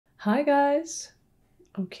Hi guys!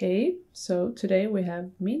 Okay, so today we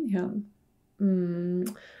have Min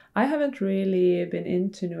Hyun. I haven't really been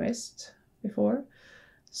into Nuest before,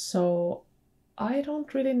 so I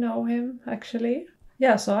don't really know him actually.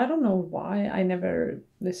 Yeah, so I don't know why I never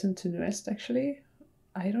listened to Nuest actually.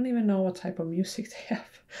 I don't even know what type of music they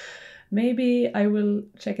have. Maybe I will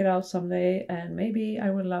check it out someday and maybe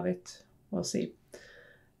I will love it. We'll see.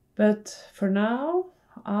 But for now,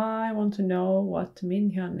 I want to know what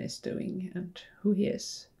Min Hyun is doing and who he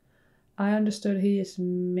is. I understood he is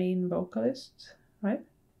main vocalist, right?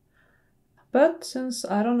 But since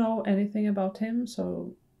I don't know anything about him,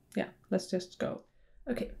 so yeah, let's just go.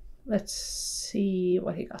 Okay, let's see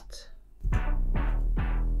what he got.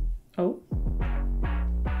 Oh.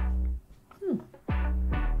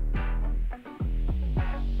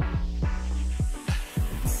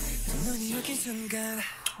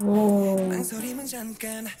 Whoa.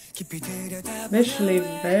 Visually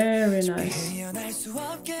very nice.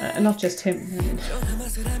 Not just him.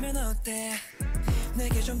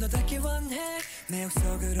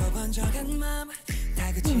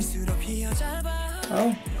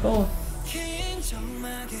 Oh, cool.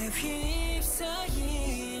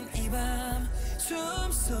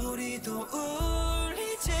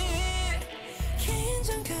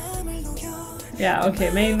 Yeah, okay,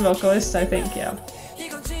 main vocalist, I think, yeah.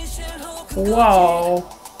 Wow.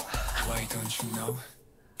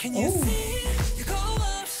 Oh.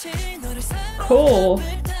 Cool.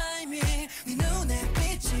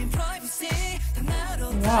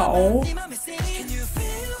 Wow.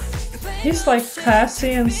 He's like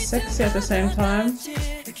classy and sexy at the same time.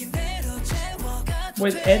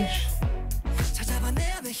 With edge.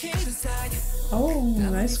 Oh,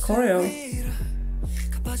 nice choreo.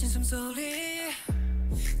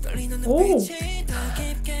 Oh.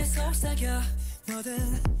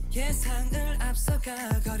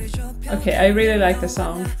 Okay, I really like the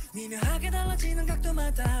song.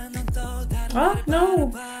 Ah,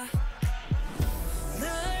 no.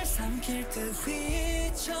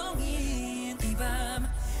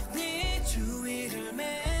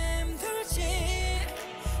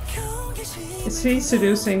 Is he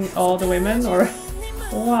seducing all the women or?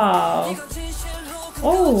 Wow.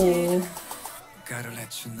 Oh.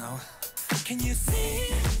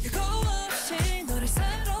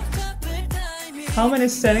 How many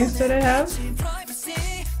settings do they have?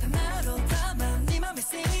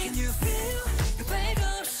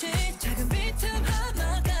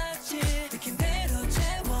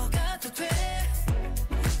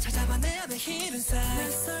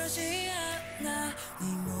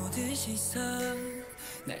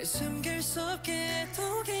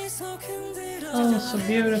 Oh, so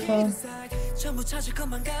beautiful.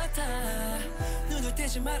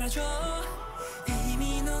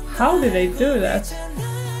 How did they do that?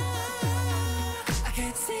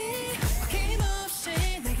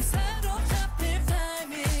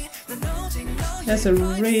 That's a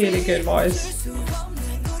really good voice.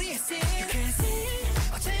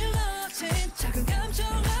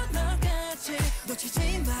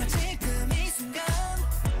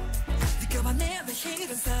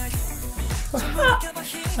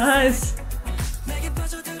 Nice.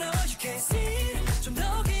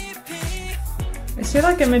 Is he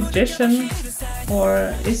like a magician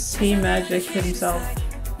or is he magic himself?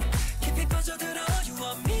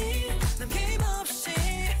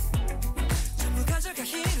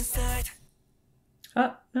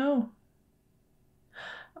 No.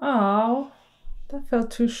 Oh, that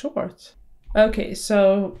felt too short. Okay,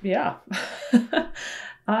 so yeah.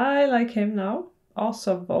 I like him now.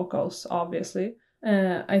 Also vocals, obviously.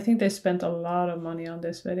 I think they spent a lot of money on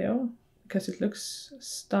this video because it looks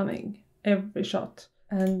stunning, every shot.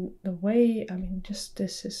 And the way, I mean, just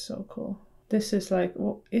this is so cool. This is like,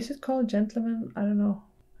 well, is it called Gentleman? I don't know.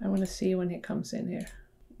 I want to see when he comes in here.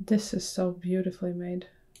 This is so beautifully made.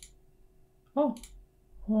 Oh,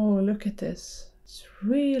 look at this. It's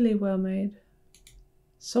really well made.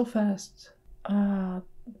 So fast.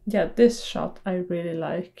 Yeah, this shot I really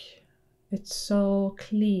like. It's so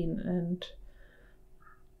clean and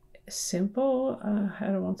simple. I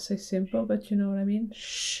don't want to say simple, but you know what I mean.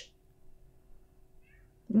 Shh.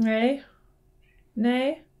 Nay.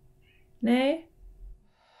 Nay. Nay.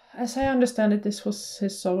 As I understand it, this was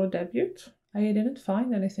his solo debut. I didn't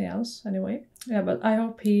find anything else anyway. Yeah, but I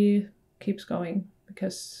hope he keeps going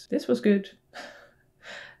because this was good.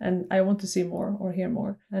 And I want to see more or hear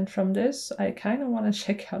more. And from this, I kind of want to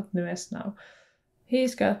check out Nuest now.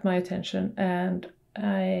 He's got my attention and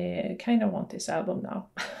I kind of want this album now.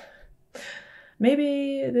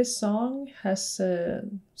 Maybe this song has the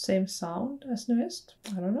same sound as Nuest?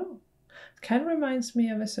 I don't know. Kind of reminds me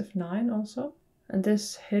of SF9 also. And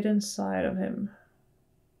this hidden side of him,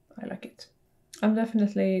 I like it. I'm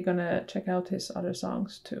definitely gonna check out his other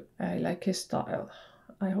songs too. I like his style.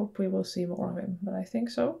 I hope we will see more of him, but I think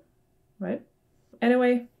so, right?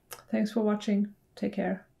 Anyway, thanks for watching. Take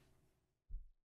care.